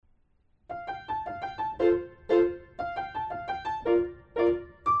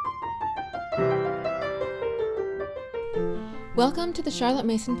Welcome to the Charlotte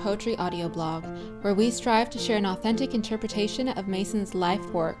Mason Poetry audio blog, where we strive to share an authentic interpretation of Mason's life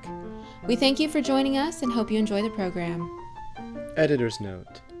work. We thank you for joining us and hope you enjoy the program. Editor's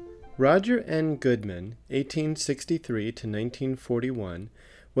note. Roger N. Goodman, 1863 to 1941,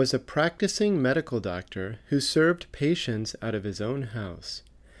 was a practicing medical doctor who served patients out of his own house.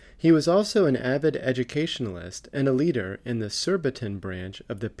 He was also an avid educationalist and a leader in the Surbiton branch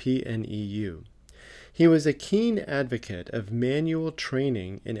of the PNEU. He was a keen advocate of manual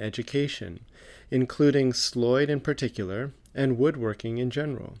training in education, including Sloyd in particular and woodworking in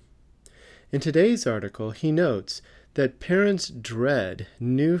general. In today's article, he notes that parents dread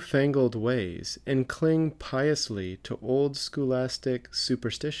newfangled ways and cling piously to old scholastic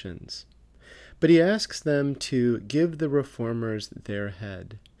superstitions. But he asks them to give the reformers their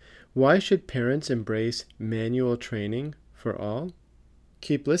head. Why should parents embrace manual training for all?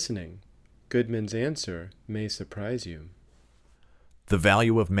 Keep listening. Goodman's answer may surprise you. The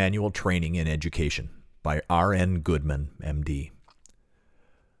Value of Manual Training in Education by R. N. Goodman, M.D.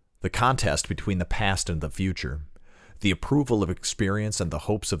 The contest between the past and the future, the approval of experience and the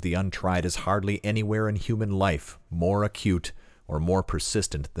hopes of the untried is hardly anywhere in human life more acute or more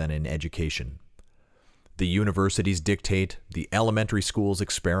persistent than in education. The universities dictate, the elementary schools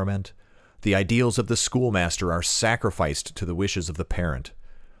experiment, the ideals of the schoolmaster are sacrificed to the wishes of the parent.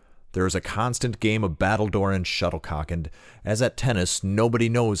 There is a constant game of battledore and shuttlecock, and as at tennis, nobody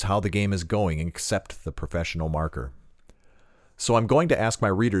knows how the game is going except the professional marker. So I'm going to ask my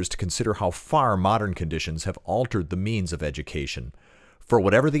readers to consider how far modern conditions have altered the means of education. For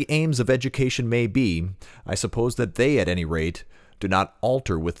whatever the aims of education may be, I suppose that they, at any rate, do not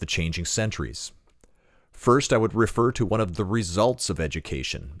alter with the changing centuries. First, I would refer to one of the results of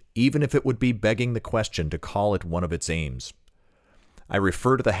education, even if it would be begging the question to call it one of its aims. I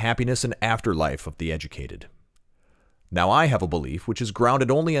refer to the happiness and afterlife of the educated. Now, I have a belief which is grounded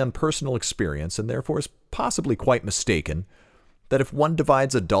only on personal experience and therefore is possibly quite mistaken, that if one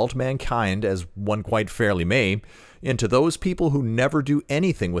divides adult mankind, as one quite fairly may, into those people who never do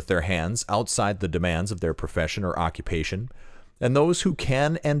anything with their hands outside the demands of their profession or occupation, and those who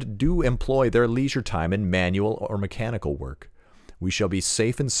can and do employ their leisure time in manual or mechanical work, we shall be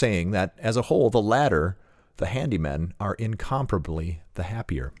safe in saying that, as a whole, the latter, the handymen, are incomparably the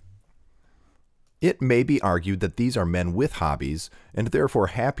happier. It may be argued that these are men with hobbies, and therefore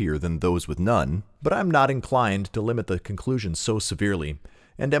happier than those with none, but I'm not inclined to limit the conclusion so severely,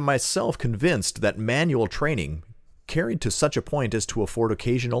 and am myself convinced that manual training, carried to such a point as to afford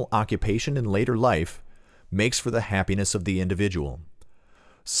occasional occupation in later life, makes for the happiness of the individual.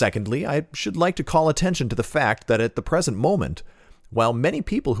 Secondly, I should like to call attention to the fact that at the present moment, while many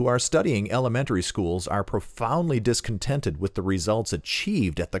people who are studying elementary schools are profoundly discontented with the results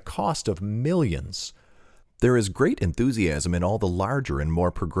achieved at the cost of millions, there is great enthusiasm in all the larger and more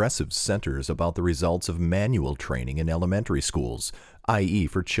progressive centers about the results of manual training in elementary schools, i.e.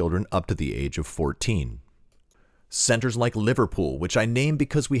 for children up to the age of 14. Centers like Liverpool, which I name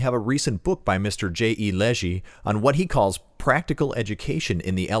because we have a recent book by Mr. J.E. Legge on what he calls practical education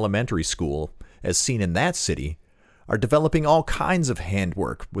in the elementary school, as seen in that city, are developing all kinds of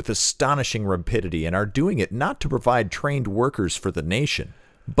handwork with astonishing rapidity and are doing it not to provide trained workers for the nation,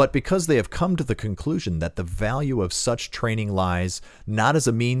 but because they have come to the conclusion that the value of such training lies not as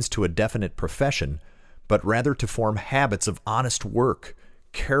a means to a definite profession, but rather to form habits of honest work,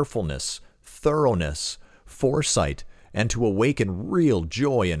 carefulness, thoroughness, foresight, and to awaken real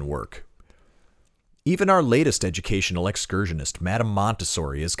joy in work. Even our latest educational excursionist, Madame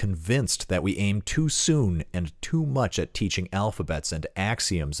Montessori, is convinced that we aim too soon and too much at teaching alphabets and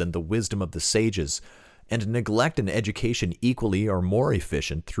axioms and the wisdom of the sages, and neglect an education equally or more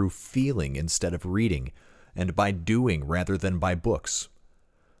efficient through feeling instead of reading, and by doing rather than by books.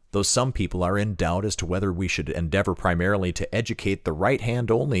 Though some people are in doubt as to whether we should endeavor primarily to educate the right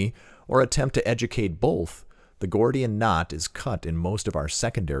hand only, or attempt to educate both, the Gordian knot is cut in most of our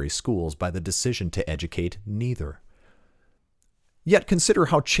secondary schools by the decision to educate neither. Yet consider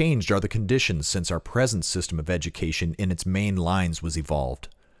how changed are the conditions since our present system of education in its main lines was evolved.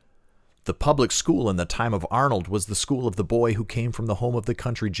 The public school in the time of Arnold was the school of the boy who came from the home of the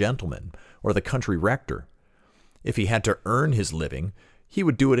country gentleman, or the country rector. If he had to earn his living, he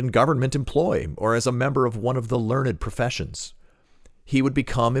would do it in government employ, or as a member of one of the learned professions. He would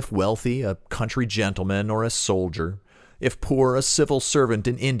become, if wealthy, a country gentleman or a soldier, if poor, a civil servant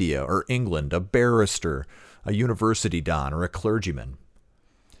in India or England, a barrister, a university don, or a clergyman.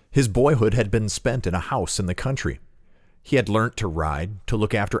 His boyhood had been spent in a house in the country. He had learnt to ride, to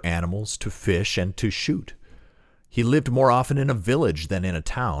look after animals, to fish, and to shoot. He lived more often in a village than in a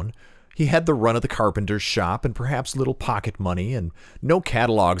town, He had the run of the carpenter's shop and perhaps little pocket money, and no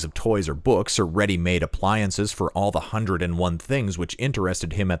catalogs of toys or books or ready-made appliances for all the 101 things which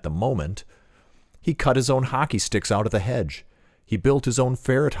interested him at the moment. He cut his own hockey sticks out of the hedge. He built his own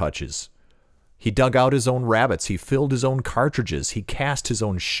ferret hutches. He dug out his own rabbits. He filled his own cartridges. He cast his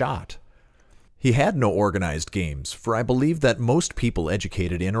own shot. He had no organized games, for I believe that most people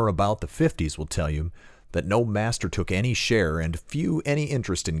educated in or about the 50s will tell you that no master took any share and few any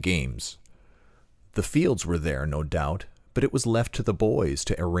interest in games. The fields were there, no doubt, but it was left to the boys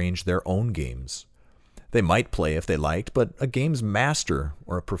to arrange their own games. They might play if they liked, but a game's master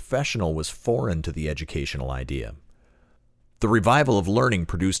or a professional was foreign to the educational idea. The revival of learning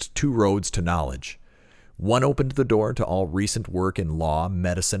produced two roads to knowledge. One opened the door to all recent work in law,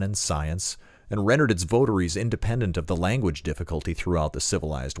 medicine, and science, and rendered its votaries independent of the language difficulty throughout the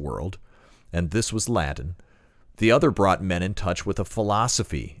civilized world, and this was Latin. The other brought men in touch with a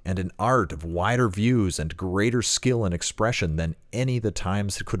philosophy and an art of wider views and greater skill and expression than any the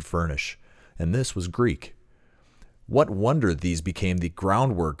times could furnish, and this was Greek. What wonder these became the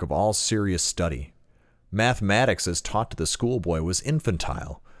groundwork of all serious study. Mathematics as taught to the schoolboy was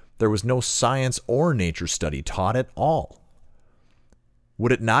infantile. There was no science or nature study taught at all.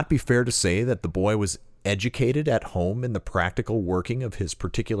 Would it not be fair to say that the boy was educated at home in the practical working of his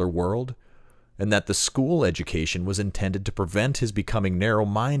particular world, and that the school education was intended to prevent his becoming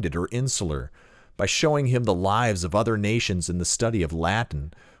narrow-minded or insular by showing him the lives of other nations in the study of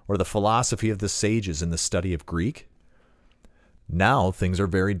Latin or the philosophy of the sages in the study of Greek? Now things are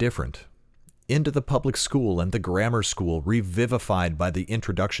very different. Into the public school and the grammar school, revivified by the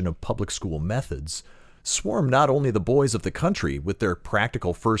introduction of public school methods, swarm not only the boys of the country with their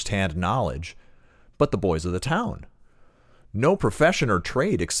practical first-hand knowledge, but the boys of the town. No profession or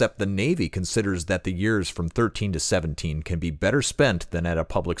trade except the Navy considers that the years from 13 to 17 can be better spent than at a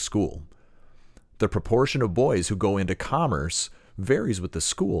public school. The proportion of boys who go into commerce varies with the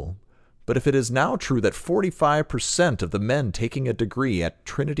school, but if it is now true that 45% of the men taking a degree at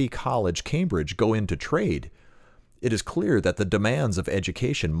Trinity College, Cambridge, go into trade, it is clear that the demands of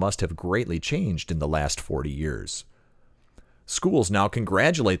education must have greatly changed in the last 40 years. Schools now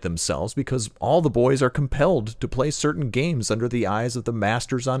congratulate themselves because all the boys are compelled to play certain games under the eyes of the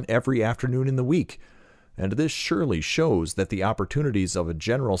masters on every afternoon in the week, and this surely shows that the opportunities of a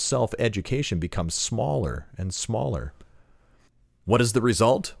general self-education become smaller and smaller. What is the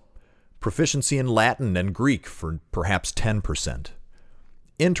result? Proficiency in Latin and Greek for perhaps 10%.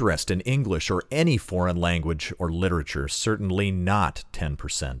 Interest in English or any foreign language or literature, certainly not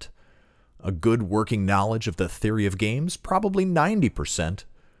 10%. A good working knowledge of the theory of games, probably 90%,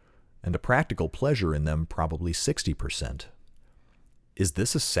 and a practical pleasure in them, probably 60%. Is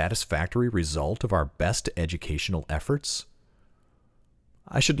this a satisfactory result of our best educational efforts?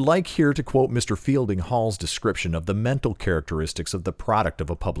 I should like here to quote Mr. Fielding Hall's description of the mental characteristics of the product of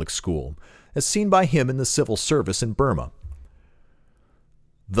a public school, as seen by him in the civil service in Burma.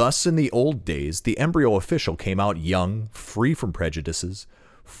 Thus, in the old days, the embryo official came out young, free from prejudices,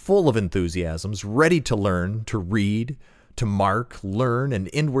 full of enthusiasms, ready to learn, to read, to mark, learn, and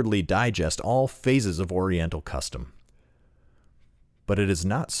inwardly digest all phases of Oriental custom. But it is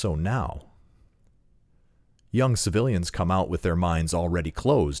not so now. Young civilians come out with their minds already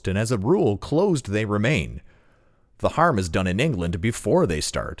closed, and as a rule, closed they remain. The harm is done in England before they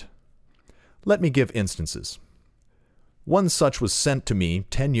start. Let me give instances. One such was sent to me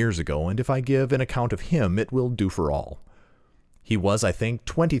 10 years ago, and if I give an account of him, it will do for all. He was, I think,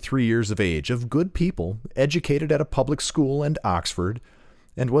 23 years of age, of good people, educated at a public school and Oxford,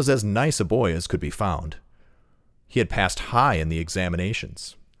 and was as nice a boy as could be found. He had passed high in the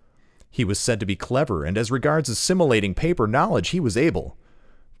examinations. He was said to be clever, and as regards assimilating paper knowledge, he was able,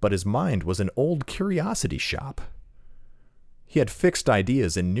 but his mind was an old curiosity shop. He had fixed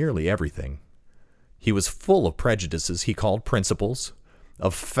ideas in nearly everything. He was full of prejudices he called principles,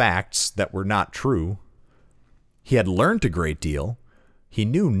 of facts that were not true. He had learned a great deal. He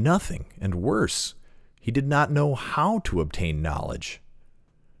knew nothing, and worse, he did not know how to obtain knowledge.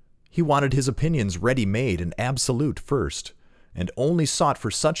 He wanted his opinions ready-made and absolute first, and only sought for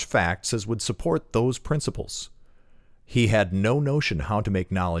such facts as would support those principles. He had no notion how to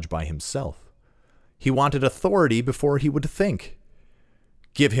make knowledge by himself. He wanted authority before he would think.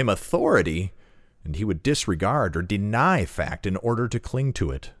 Give him authority, and he would disregard or deny fact in order to cling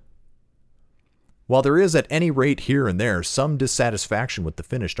to it. While there is at any rate here and there some dissatisfaction with the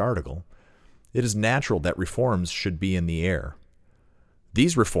finished article, it is natural that reforms should be in the air.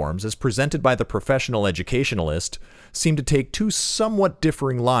 These reforms, as presented by the professional educationalist, seem to take two somewhat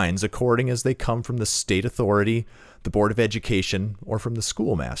differing lines according as they come from the state authority, the Board of Education, or from the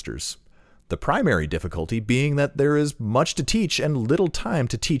schoolmasters. The primary difficulty being that there is much to teach and little time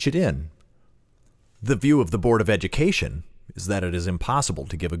to teach it in. The view of the Board of Education is that it is impossible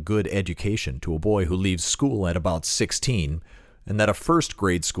to give a good education to a boy who leaves school at about 16, and that a first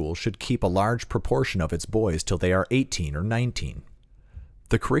grade school should keep a large proportion of its boys till they are 18 or 19.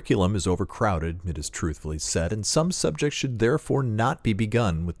 The curriculum is overcrowded, it is truthfully said, and some subjects should therefore not be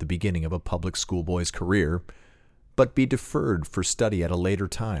begun with the beginning of a public schoolboy's career, but be deferred for study at a later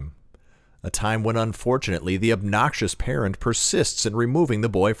time, a time when unfortunately the obnoxious parent persists in removing the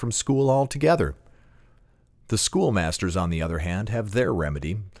boy from school altogether. The schoolmasters, on the other hand, have their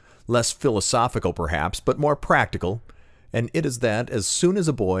remedy, less philosophical perhaps, but more practical, and it is that as soon as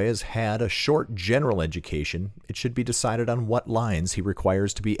a boy has had a short general education, it should be decided on what lines he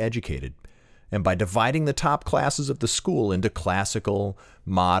requires to be educated, and by dividing the top classes of the school into classical,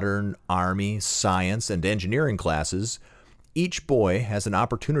 modern, army, science, and engineering classes, each boy has an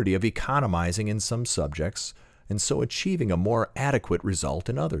opportunity of economizing in some subjects, and so achieving a more adequate result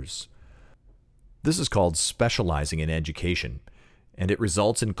in others. This is called specializing in education, and it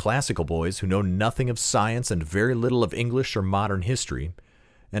results in classical boys who know nothing of science and very little of English or modern history,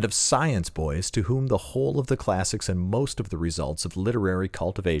 and of science boys to whom the whole of the classics and most of the results of literary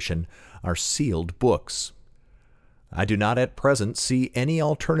cultivation are sealed books. I do not at present see any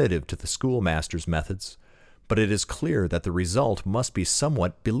alternative to the schoolmaster's methods, but it is clear that the result must be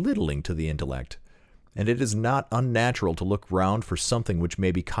somewhat belittling to the intellect, and it is not unnatural to look round for something which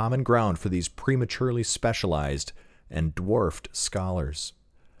may be common ground for these prematurely specialized and dwarfed scholars.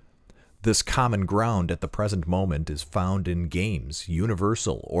 This common ground at the present moment is found in games,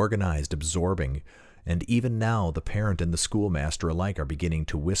 universal, organized, absorbing, and even now the parent and the schoolmaster alike are beginning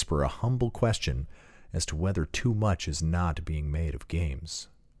to whisper a humble question as to whether too much is not being made of games.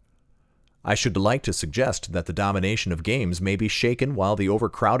 I should like to suggest that the domination of games may be shaken while the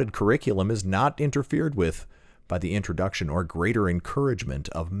overcrowded curriculum is not interfered with by the introduction or greater encouragement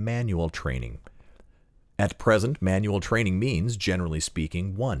of manual training. At present, manual training means, generally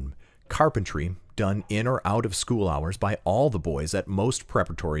speaking, 1. Carpentry, done in or out of school hours by all the boys at most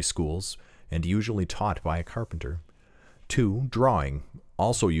preparatory schools, and usually taught by a carpenter. 2. Drawing,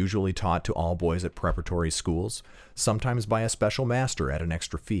 also usually taught to all boys at preparatory schools, sometimes by a special master at an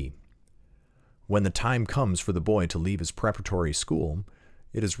extra fee. When the time comes for the boy to leave his preparatory school,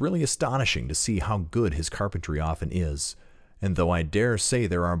 it is really astonishing to see how good his carpentry often is, and though I dare say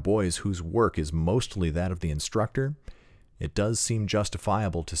there are boys whose work is mostly that of the instructor, it does seem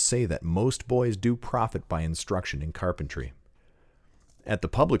justifiable to say that most boys do profit by instruction in carpentry. At the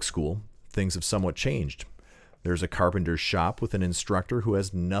public school, things have somewhat changed. There's a carpenter's shop with an instructor who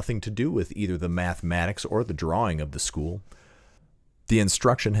has nothing to do with either the mathematics or the drawing of the school. The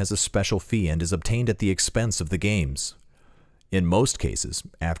instruction has a special fee and is obtained at the expense of the games. In most cases,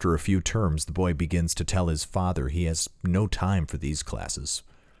 after a few terms, the boy begins to tell his father he has no time for these classes.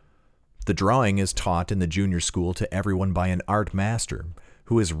 The drawing is taught in the junior school to everyone by an art master,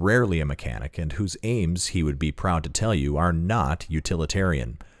 who is rarely a mechanic and whose aims, he would be proud to tell you, are not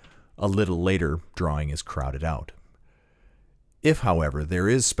utilitarian. A little later, drawing is crowded out. If, however, there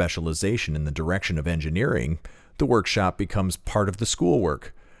is specialization in the direction of engineering, the workshop becomes part of the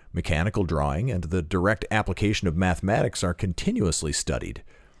schoolwork. Mechanical drawing and the direct application of mathematics are continuously studied,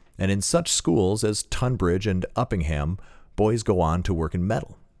 and in such schools as Tunbridge and Uppingham, boys go on to work in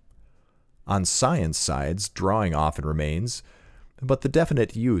metal. On science sides, drawing often remains, but the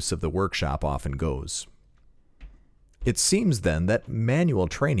definite use of the workshop often goes. It seems then that manual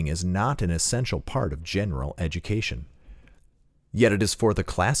training is not an essential part of general education. Yet it is for the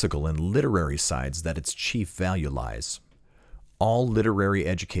classical and literary sides that its chief value lies. All literary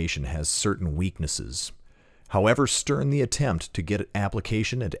education has certain weaknesses. However stern the attempt to get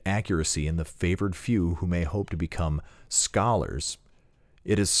application and accuracy in the favored few who may hope to become scholars,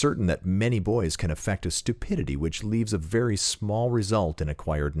 it is certain that many boys can affect a stupidity which leaves a very small result in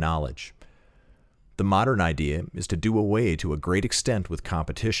acquired knowledge. The modern idea is to do away to a great extent with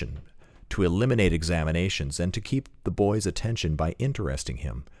competition, to eliminate examinations, and to keep the boy's attention by interesting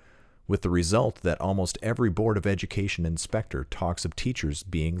him, with the result that almost every Board of Education inspector talks of teachers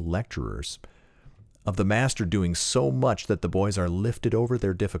being lecturers, of the master doing so much that the boys are lifted over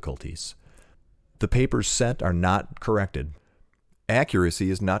their difficulties. The papers set are not corrected.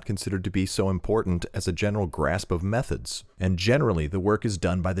 Accuracy is not considered to be so important as a general grasp of methods, and generally the work is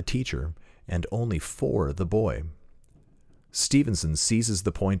done by the teacher, and only for the boy. Stevenson seizes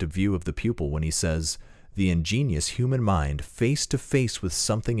the point of view of the pupil when he says, "The ingenious human mind, face to face with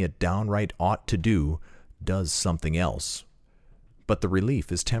something it downright ought to do, does something else. But the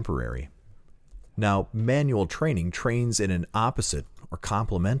relief is temporary." Now, manual training trains in an opposite or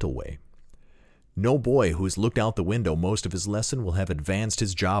complemental way. No boy who has looked out the window most of his lesson will have advanced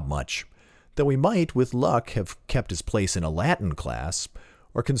his job much, though he might, with luck, have kept his place in a Latin class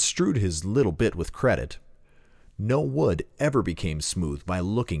or construed his little bit with credit. No wood ever became smooth by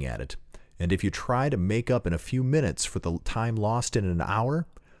looking at it, and if you try to make up in a few minutes for the time lost in an hour,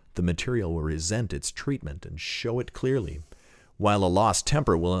 the material will resent its treatment and show it clearly, while a lost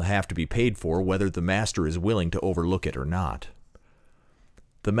temper will have to be paid for whether the master is willing to overlook it or not.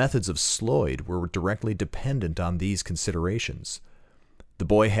 The methods of Sloyd were directly dependent on these considerations. The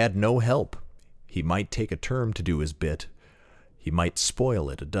boy had no help. He might take a term to do his bit. He might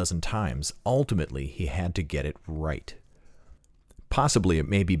spoil it a dozen times. Ultimately, he had to get it right. Possibly it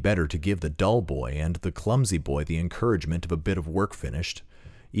may be better to give the dull boy and the clumsy boy the encouragement of a bit of work finished,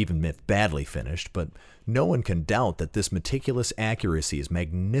 even if badly finished, but no one can doubt that this meticulous accuracy is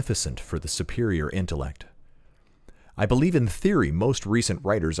magnificent for the superior intellect. I believe in theory most recent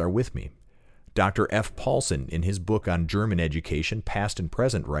writers are with me. Dr. F. Paulson, in his book on German education, past and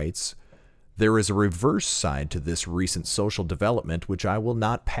present, writes, "There is a reverse side to this recent social development which I will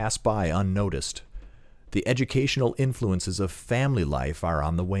not pass by unnoticed. The educational influences of family life are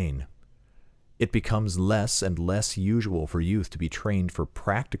on the wane. It becomes less and less usual for youth to be trained for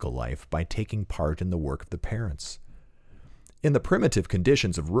practical life by taking part in the work of the parents. In the primitive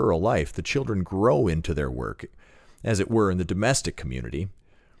conditions of rural life, the children grow into their work, as it were in the domestic community.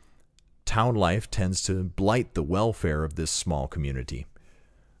 Town life tends to blight the welfare of this small community.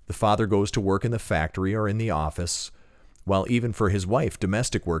 The father goes to work in the factory or in the office, while even for his wife,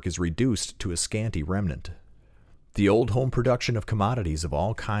 domestic work is reduced to a scanty remnant. The old home production of commodities of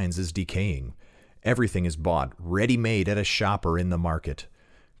all kinds is decaying. Everything is bought, ready-made at a shop or in the market.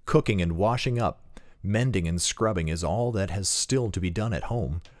 Cooking and washing up, mending and scrubbing is all that has still to be done at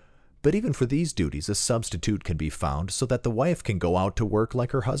home. But even for these duties, a substitute can be found so that the wife can go out to work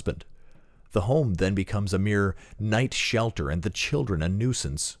like her husband. The home then becomes a mere night shelter and the children a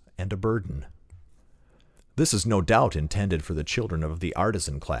nuisance and a burden. This is no doubt intended for the children of the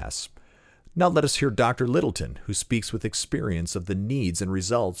artisan class. Now let us hear Dr. Littleton, who speaks with experience of the needs and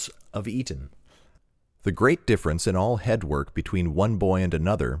results of Eton. The great difference in all head work between one boy and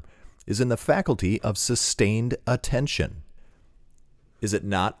another is in the faculty of sustained attention. Is it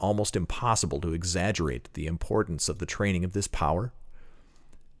not almost impossible to exaggerate the importance of the training of this power?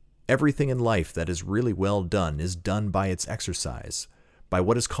 Everything in life that is really well done is done by its exercise, by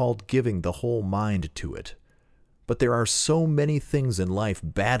what is called giving the whole mind to it. But there are so many things in life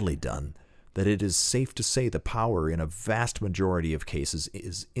badly done that it is safe to say the power in a vast majority of cases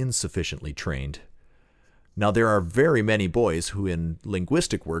is insufficiently trained. Now, there are very many boys who in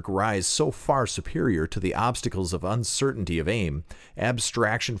linguistic work rise so far superior to the obstacles of uncertainty of aim,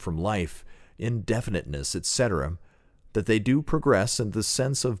 abstraction from life, indefiniteness, etc., that they do progress, and the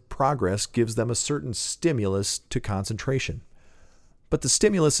sense of progress gives them a certain stimulus to concentration. But the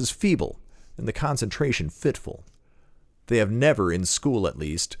stimulus is feeble, and the concentration fitful. They have never, in school at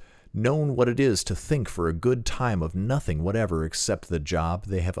least, known what it is to think for a good time of nothing whatever except the job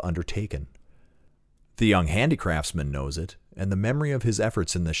they have undertaken. The young handicraftsman knows it, and the memory of his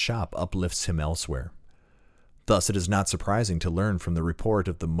efforts in the shop uplifts him elsewhere. Thus, it is not surprising to learn from the report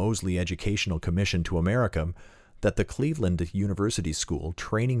of the Moseley Educational Commission to America that the Cleveland University School,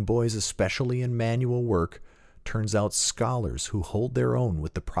 training boys especially in manual work, turns out scholars who hold their own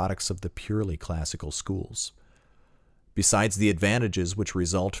with the products of the purely classical schools. Besides the advantages which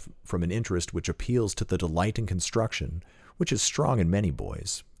result from an interest which appeals to the delight in construction, which is strong in many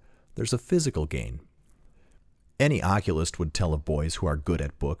boys, there's a physical gain. Any oculist would tell of boys who are good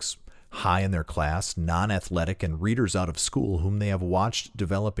at books, high in their class, non-athletic, and readers out of school whom they have watched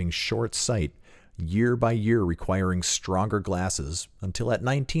developing short sight, year by year requiring stronger glasses, until at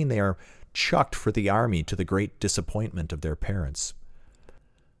 19 they are chucked for the army to the great disappointment of their parents.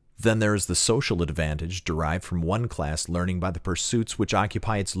 Then there is the social advantage derived from one class learning by the pursuits which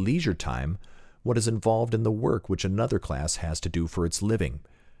occupy its leisure time what is involved in the work which another class has to do for its living.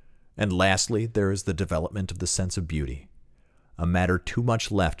 And lastly, there is the development of the sense of beauty, a matter too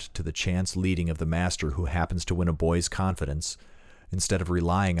much left to the chance leading of the master who happens to win a boy's confidence, instead of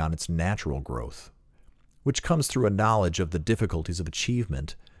relying on its natural growth, which comes through a knowledge of the difficulties of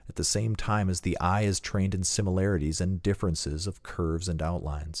achievement at the same time as the eye is trained in similarities and differences of curves and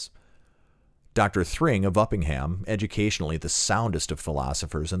outlines. Dr. Thring of Uppingham, educationally the soundest of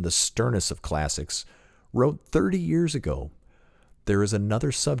philosophers and the sternest of classics, wrote 30 years ago, "There is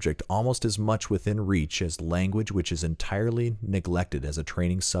another subject almost as much within reach as language which is entirely neglected as a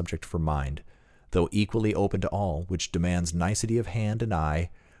training subject for mind, though equally open to all, which demands nicety of hand and eye,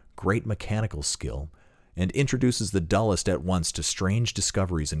 great mechanical skill and introduces the dullest at once to strange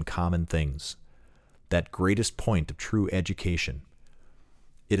discoveries in common things. That greatest point of true education.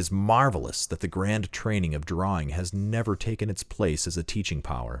 It is marvelous that the grand training of drawing has never taken its place as a teaching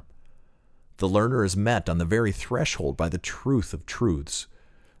power. The learner is met on the very threshold by the truth of truths,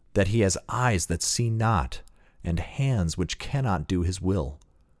 that he has eyes that see not, and hands which cannot do his will.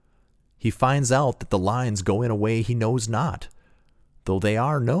 He finds out that the lines go in a way he knows not, though they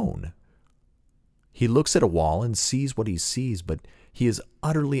are known. He looks at a wall and sees what he sees, but he is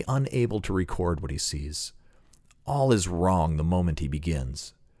utterly unable to record what he sees. All is wrong the moment he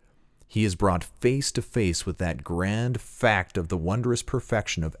begins. He is brought face to face with that grand fact of the wondrous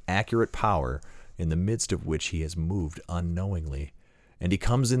perfection of accurate power in the midst of which he has moved unknowingly, and he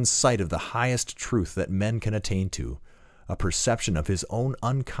comes in sight of the highest truth that men can attain to, a perception of his own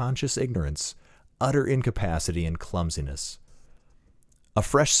unconscious ignorance, utter incapacity, and clumsiness. A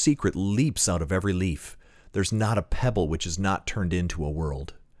fresh secret leaps out of every leaf. There's not a pebble which is not turned into a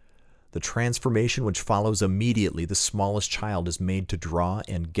world. The transformation which follows immediately the smallest child is made to draw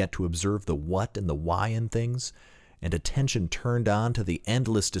and get to observe the what and the why in things, and attention turned on to the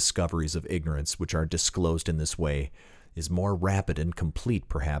endless discoveries of ignorance which are disclosed in this way is more rapid and complete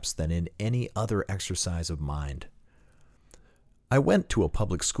perhaps than in any other exercise of mind. I went to a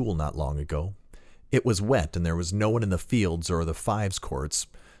public school not long ago. It was wet and there was no one in the fields or the fives courts,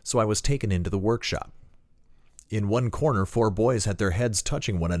 so I was taken into the workshop. In one corner, 4 boys had their heads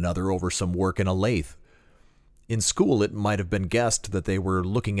touching one another over some work in a lathe. In school, it might have been guessed that they were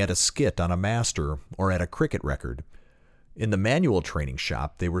looking at a skit on a master or at a cricket record. In the manual training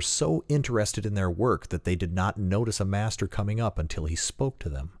shop, they were so interested in their work that they did not notice a master coming up until he spoke to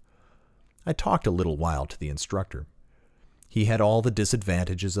them. I talked a little while to the instructor. He had all the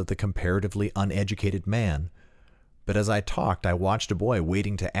disadvantages of the comparatively uneducated man, but as I talked, I watched a boy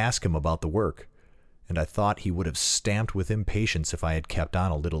waiting to ask him about the work, and I thought he would have stamped with impatience if I had kept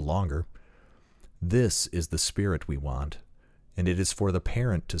on a little longer. This is the spirit we want, and it is for the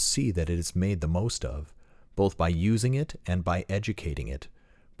parent to see that it is made the most of, both by using it and by educating it,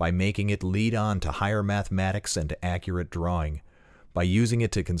 by making it lead on to higher mathematics and accurate drawing, by using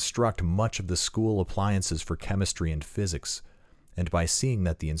it to construct much of the school appliances for chemistry and physics, and by seeing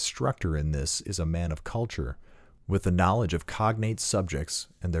that the instructor in this is a man of culture, with the knowledge of cognate subjects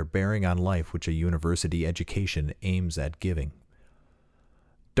and their bearing on life which a university education aims at giving.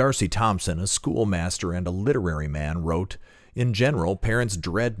 Darcy Thompson, a schoolmaster and a literary man, wrote, "In general, parents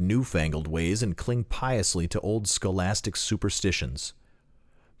dread newfangled ways and cling piously to old scholastic superstitions.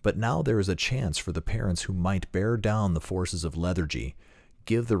 But now there is a chance for the parents who might bear down the forces of lethargy,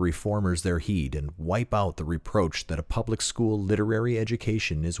 give the reformers their heed, and wipe out the reproach that a public school literary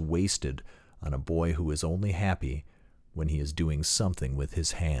education is wasted on a boy who is only happy when he is doing something with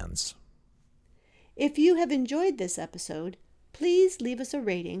his hands." If you have enjoyed this episode, please leave us a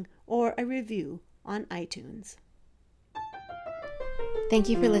rating or a review on iTunes. Thank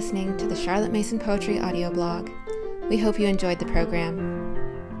you for listening to the Charlotte Mason Poetry audio blog. We hope you enjoyed the program.